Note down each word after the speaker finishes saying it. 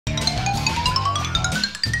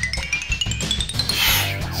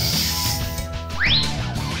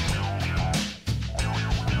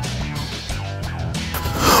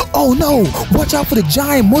Oh no, watch out for the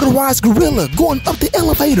giant motorized gorilla going up the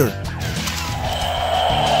elevator.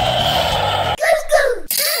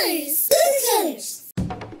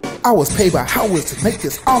 I was paid by Hot Wheels to make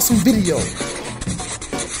this awesome video.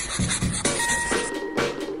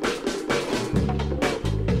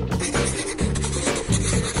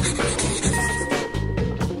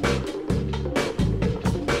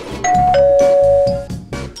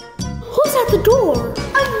 Who's at the door?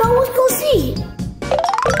 I know what's gonna see.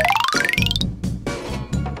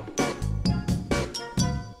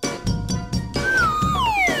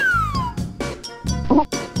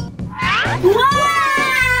 Wow!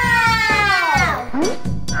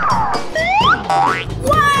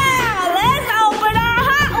 Wow! Let's open our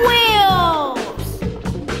Hot Wheels!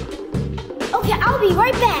 Okay, I'll be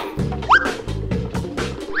right back.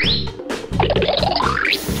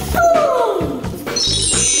 Boom!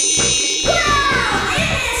 Wow!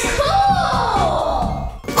 It's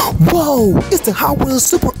cool! Whoa, it's the Hot Wheels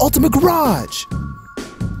Super Ultimate Garage.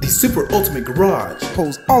 The Super Ultimate Garage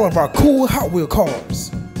holds all of our cool Hot Wheel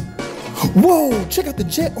cars. Whoa, check out the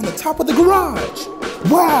jet on the top of the garage.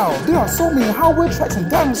 Wow, there are so many Hot Wheel tracks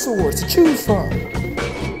and dinosaurs to choose from.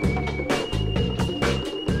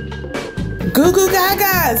 Goo Goo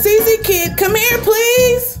Gaga, ZZ Kid, come here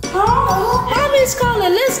please. Oh, Mommy's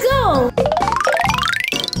calling, let's go.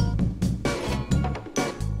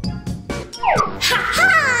 Ha-ha!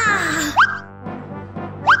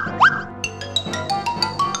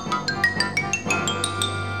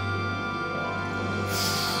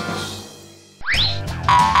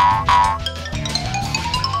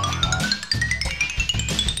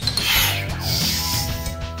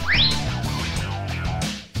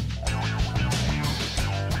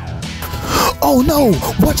 Oh no,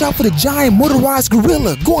 watch out for the giant motorized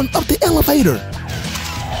gorilla going up the elevator.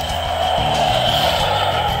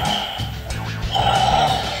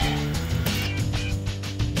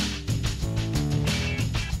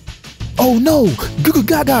 Oh no, Goo Goo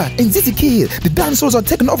Gaga and ZZ Kid, the dinosaurs are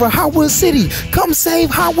taking over Hot Wheels City. Come save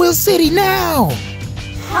Hot Wheels City now.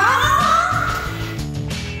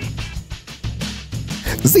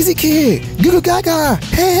 ZZ Kid, Goo Goo Gaga,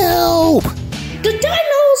 help! The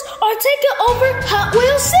dinos are taking over Hot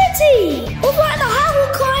Wheels City! We're riding the Hot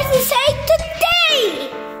Wheel cars and save today!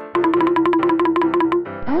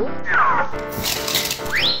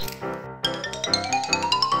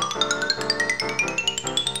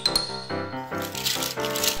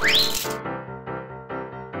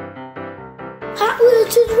 Hot Wheels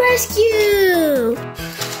to the rescue!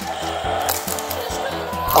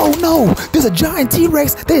 Oh no, there's a giant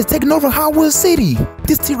T-Rex that is taking over Hot Wheels City.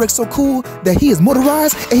 This T-Rex so cool that he is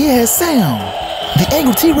motorized and he has sound. The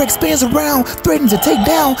angry T-Rex spins around, threatening to take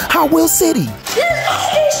down Hot Wheels City.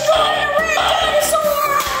 Destroy the red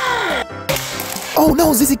dinosaur! Oh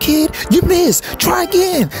no, ZZ Kid, you missed. Try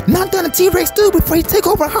again. Knock down the T-Rex dude before he take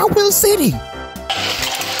over Hot Wheels City.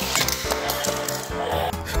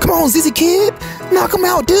 Come on, ZZ Kid, knock him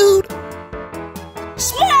out, dude.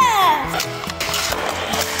 Smash!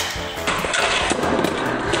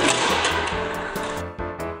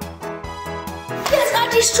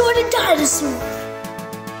 Destroy the dinosaur.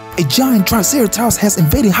 A giant Triceratops has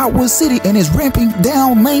invaded Hot Wheels City and is ramping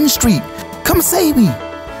down Main Street. Come save me.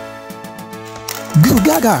 Goo Goo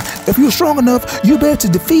Gaga, if you're strong enough, you better to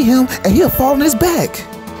defeat him and he'll fall on his back.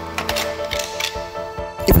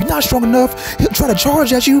 If you're not strong enough, he'll try to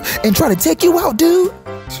charge at you and try to take you out, dude.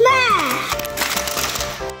 Smash!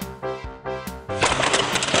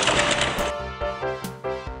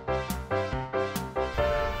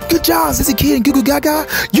 Good job, ZZ Kid and Goo Goo Gaga.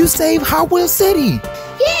 You saved Hot Wheels City.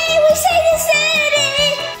 Yeah, we saved the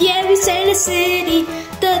city. Yeah, we saved the city.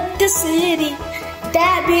 The city.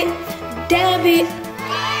 Damn it.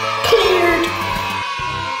 Cleared.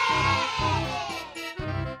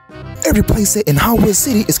 Every playset in Hot Wheels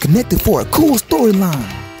City is connected for a cool storyline.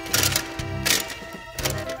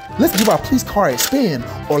 Let's give our police car a spin,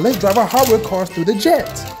 or let's drive our Hot Wheels cars through the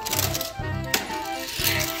jet.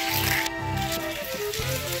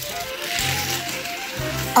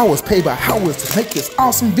 I was paid by Hot Wheels to make this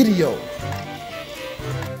awesome video.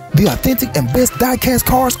 The authentic and best die-cast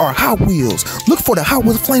cars are Hot Wheels. Look for the Hot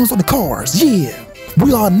Wheels flames on the cars, yeah.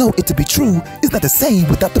 We all know it to be true, it's not the same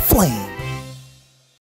without the flame.